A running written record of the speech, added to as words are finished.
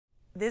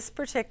this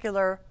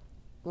particular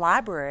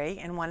library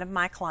in one of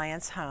my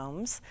clients'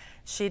 homes,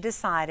 she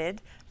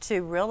decided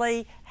to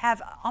really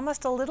have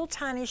almost a little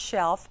tiny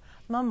shelf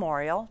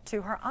memorial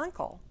to her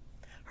uncle,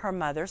 her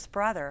mother's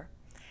brother.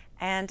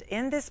 And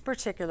in this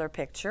particular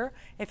picture,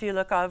 if you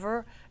look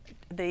over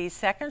the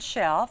second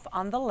shelf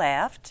on the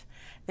left,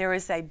 there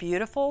is a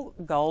beautiful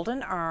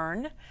golden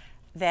urn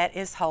that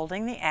is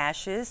holding the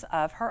ashes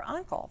of her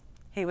uncle.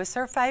 He was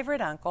her favorite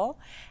uncle,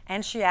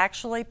 and she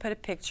actually put a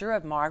picture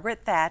of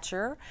Margaret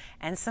Thatcher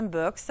and some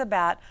books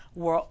about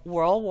World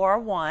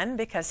War I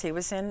because he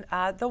was in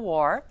the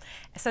war.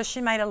 So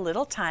she made a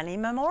little tiny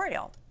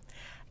memorial.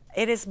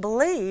 It is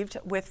believed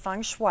with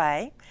feng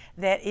shui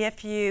that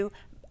if you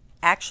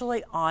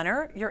actually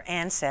honor your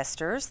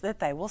ancestors, that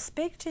they will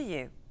speak to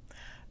you.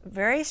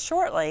 Very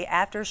shortly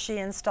after she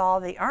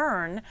installed the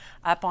urn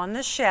up on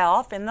the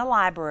shelf in the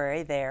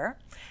library there,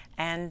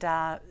 and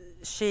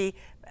she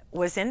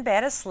was in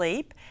bed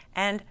asleep,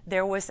 and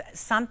there was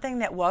something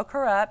that woke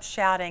her up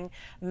shouting,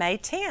 "May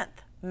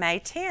 10th, May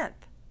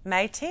 10th,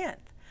 May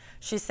 10th."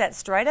 She sat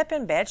straight up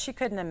in bed. She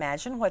couldn't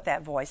imagine what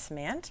that voice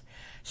meant.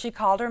 She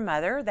called her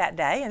mother that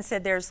day and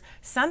said, "There's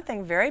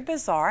something very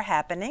bizarre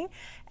happening."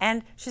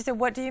 And she said,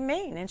 "What do you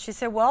mean?" And she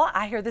said, "Well,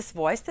 I hear this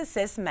voice that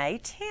says May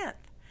 10th.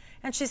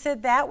 And she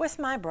said, "That was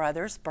my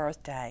brother's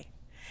birthday."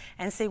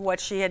 And see, what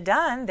she had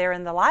done there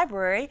in the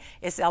library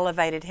is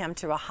elevated him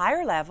to a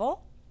higher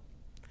level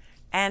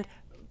and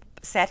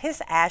set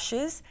his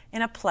ashes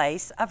in a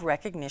place of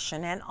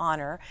recognition and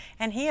honor.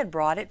 And he had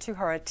brought it to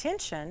her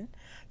attention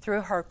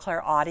through her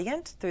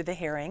clairaudient, through the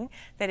hearing,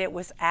 that it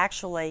was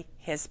actually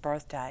his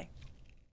birthday.